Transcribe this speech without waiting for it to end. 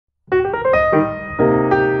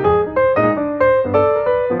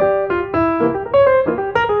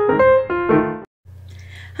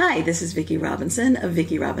Hi, this is Vicki Robinson of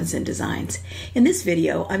Vicki Robinson Designs. In this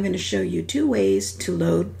video, I'm going to show you 2 ways to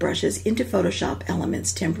load brushes into Photoshop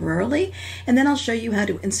Elements temporarily, and then I'll show you how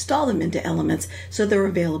to install them into Elements so they're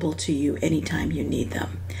available to you anytime you need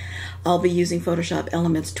them. I'll be using Photoshop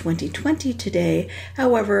Elements 2020 today,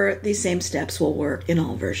 however, these same steps will work in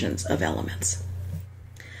all versions of Elements.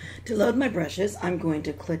 To load my brushes, I'm going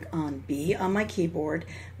to click on B on my keyboard.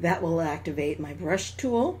 That will activate my brush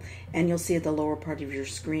tool, and you'll see at the lower part of your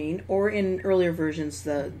screen, or in earlier versions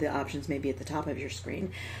the options may be at the top of your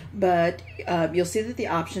screen, but you'll see that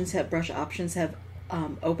the brush options have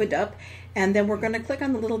opened up, and then we're going to click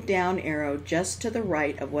on the little down arrow just to the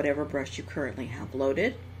right of whatever brush you currently have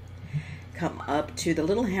loaded. Come up to the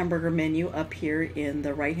little hamburger menu up here in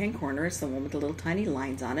the right hand corner. It's the one with the little tiny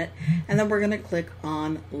lines on it, and then we're going to click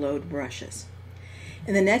on Load Brushes.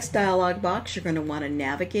 In the next dialog box, you're going to want to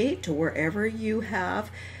navigate to wherever you have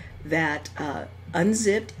that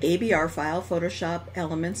unzipped ABR file. Photoshop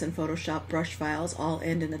Elements and Photoshop brush files all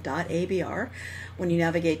end in a .abr. When you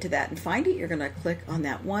navigate to that and find it, you're going to click on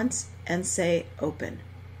that once and say Open.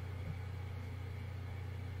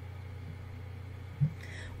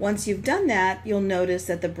 Once you've done that, you'll notice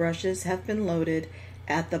that the brushes have been loaded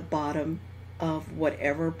at the bottom of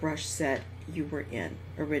whatever brush set you were in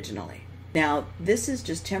originally. Now, this is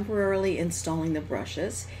just temporarily installing the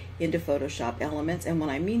brushes into Photoshop Elements, and when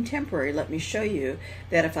I mean temporary, let me show you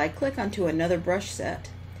that if I click onto another brush set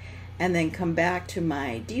and then come back to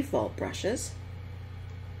my default brushes,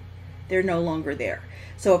 they're no longer there.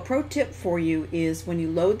 So a pro tip for you is when you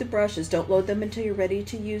load the brushes, don't load them until you're ready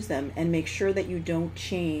to use them, and make sure that you don't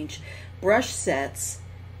change brush sets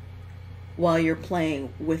while you're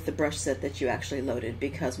playing with the brush set that you actually loaded,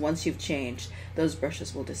 because once you've changed, those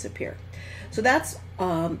brushes will disappear. So that's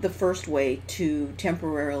the first way to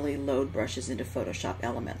temporarily load brushes into Photoshop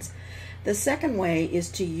Elements. The second way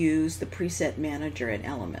is to use the Preset Manager in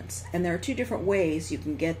Elements. And there are 2 different ways you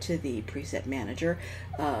can get to the Preset Manager,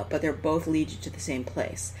 but they're both lead you to the same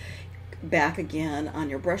place. Back again on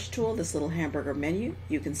your brush tool, this little hamburger menu,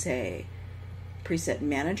 you can say Preset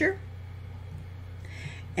Manager.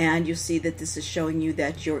 And you'll see that this is showing you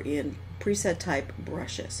that you're in preset type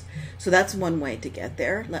brushes. So that's one way to get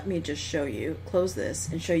there. Let me just show you, close this,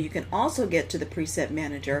 and show you can also get to the Preset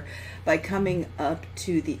Manager by coming up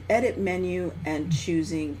to the Edit menu and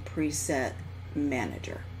choosing Preset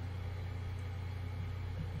Manager.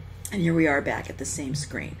 And here we are back at the same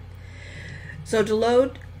screen. So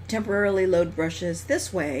to temporarily load brushes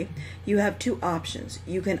this way, you have 2 options.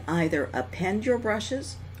 You can either append your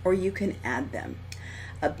brushes or you can add them.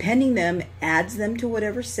 Appending them adds them to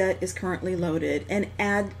whatever set is currently loaded, and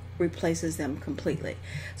add replaces them completely.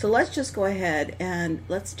 So let's just go ahead and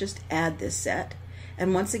let's just add this set.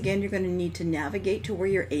 And once again, you're going to need to navigate to where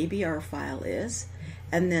your ABR file is,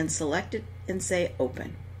 and then select it and say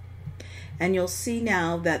Open. And you'll see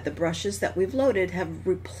now that the brushes that we've loaded have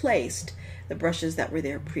replaced the brushes that were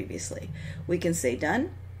there previously. We can say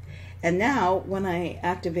Done. And now when I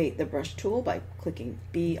activate the brush tool by clicking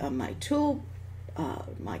B on my tool,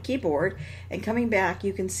 my keyboard, and coming back,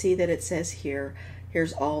 you can see that it says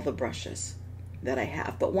here's all the brushes that I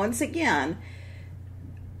have. But once again,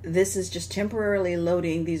 this is just temporarily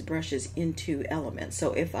loading these brushes into Elements.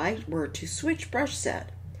 So if I were to switch brush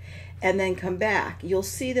set and then come back, you'll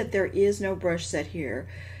see that there is no brush set here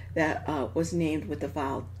that was named with the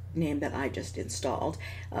file name that I just installed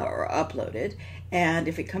or uploaded. And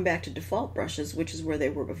if we come back to default brushes, which is where they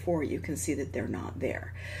were before, you can see that they're not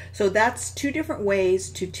there. So that's 2 different ways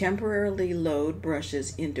to temporarily load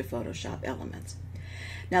brushes into Photoshop Elements.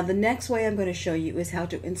 Now the next way I'm going to show you is how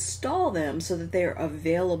to install them so that they are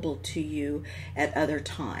available to you at other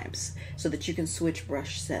times, so that you can switch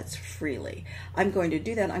brush sets freely. I'm going to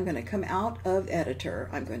do that. I'm going to come out of Editor.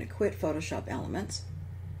 I'm going to quit Photoshop Elements.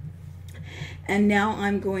 And now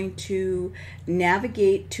I'm going to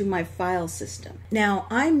navigate to my file system. Now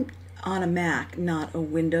I'm on a Mac, not a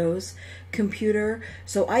Windows computer,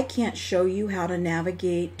 so I can't show you how to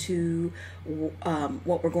navigate to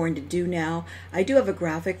what we're going to do now. I do have a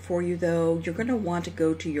graphic for you though. You're going to want to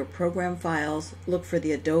go to your program files, look for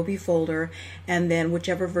the Adobe folder, and then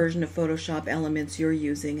whichever version of Photoshop Elements you're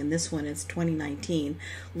using, and this one is 2019,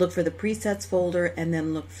 look for the presets folder and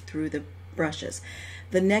then look through the brushes.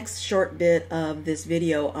 The next short bit of this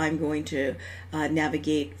video, I'm going to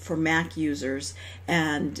navigate for Mac users,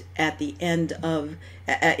 and at the end of,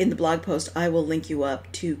 in the blog post, I will link you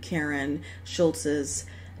up to Karen Schultz's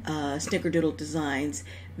Snickerdoodle Designs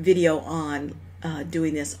video on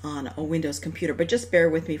doing this on a Windows computer. But just bear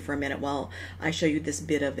with me for a minute while I show you this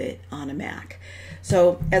bit of it on a Mac.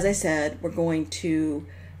 So as I said, we're going to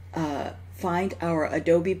find our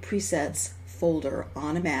Adobe Presets folder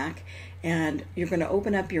on a Mac, and you're going to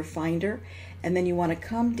open up your Finder, and then you want to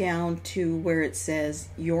come down to where it says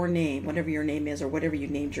your name, whatever your name is, or whatever you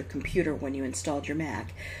named your computer when you installed your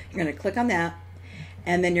Mac. You're going to click on that,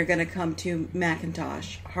 and then you're going to come to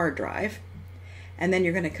Macintosh hard drive, and then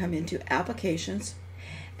you're going to come into Applications,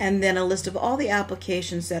 and then a list of all the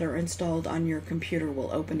applications that are installed on your computer will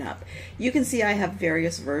open up. You can see I have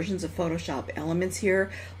various versions of Photoshop Elements here.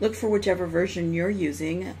 Look for whichever version you're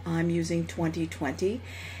using. I'm using 2020.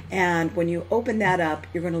 And when you open that up,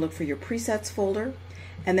 you're going to look for your Presets folder,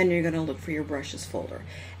 and then you're going to look for your Brushes folder.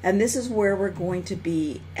 And this is where we're going to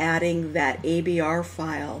be adding that ABR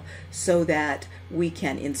file so that we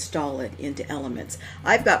can install it into Elements.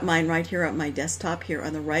 I've got mine right here on my desktop here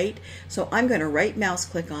on the right, so I'm going to right mouse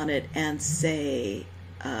click on it and say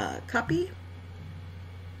copy.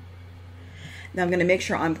 Now I'm going to make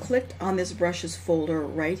sure I'm clicked on this Brushes folder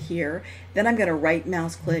right here. Then I'm going to right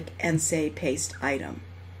mouse click and say paste item.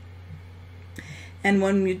 And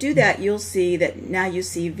when you do that, you'll see that now you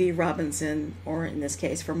see V. Robinson, or in this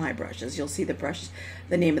case for my brushes, you'll see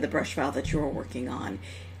the name of the brush file that you're working on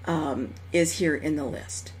is here in the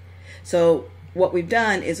list. So what we've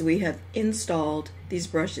done is we have installed these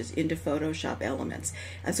brushes into Photoshop Elements.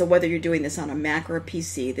 And so whether you're doing this on a Mac or a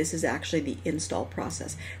PC, this is actually the install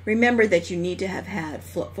process. Remember that you need to have had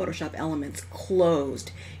Photoshop Elements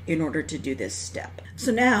closed in order to do this step.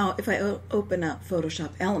 So now if I open up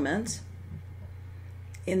Photoshop Elements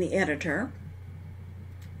in the editor,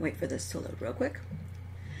 wait for this to load real quick.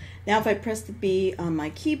 Now if I press the B on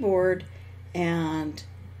my keyboard and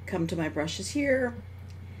come to my brushes here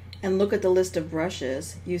and look at the list of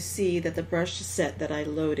brushes, you see that the brush set that I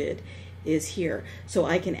loaded is here. So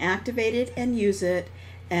I can activate it and use it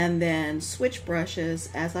and then switch brushes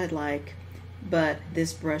as I'd like, but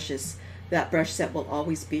that brush set will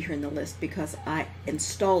always be here in the list because I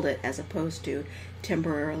installed it as opposed to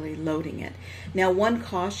temporarily loading it. Now one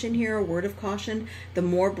caution here, a word of caution, the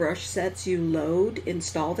more brush sets you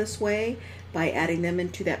install this way, by adding them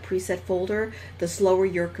into that preset folder, the slower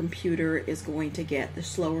your computer is going to get, the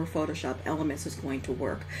slower Photoshop Elements is going to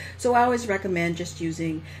work. So I always recommend just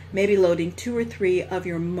maybe loading 2 or 3 of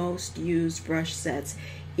your most used brush sets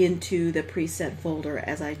into the preset folder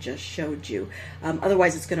as I just showed you.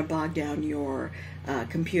 Otherwise it's going to bog down your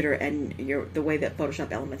computer and the way that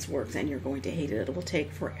Photoshop Elements works, and you're going to hate it. It will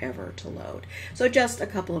take forever to load. So just a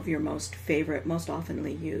couple of your most favorite, most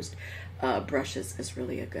oftenly used brushes is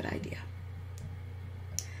really a good idea.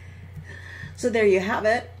 So there you have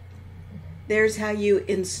it. There's how you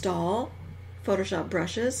install Photoshop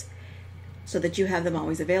brushes so that you have them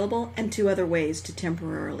always available, and 2 other ways to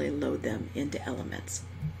temporarily load them into Elements.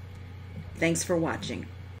 Thanks for watching.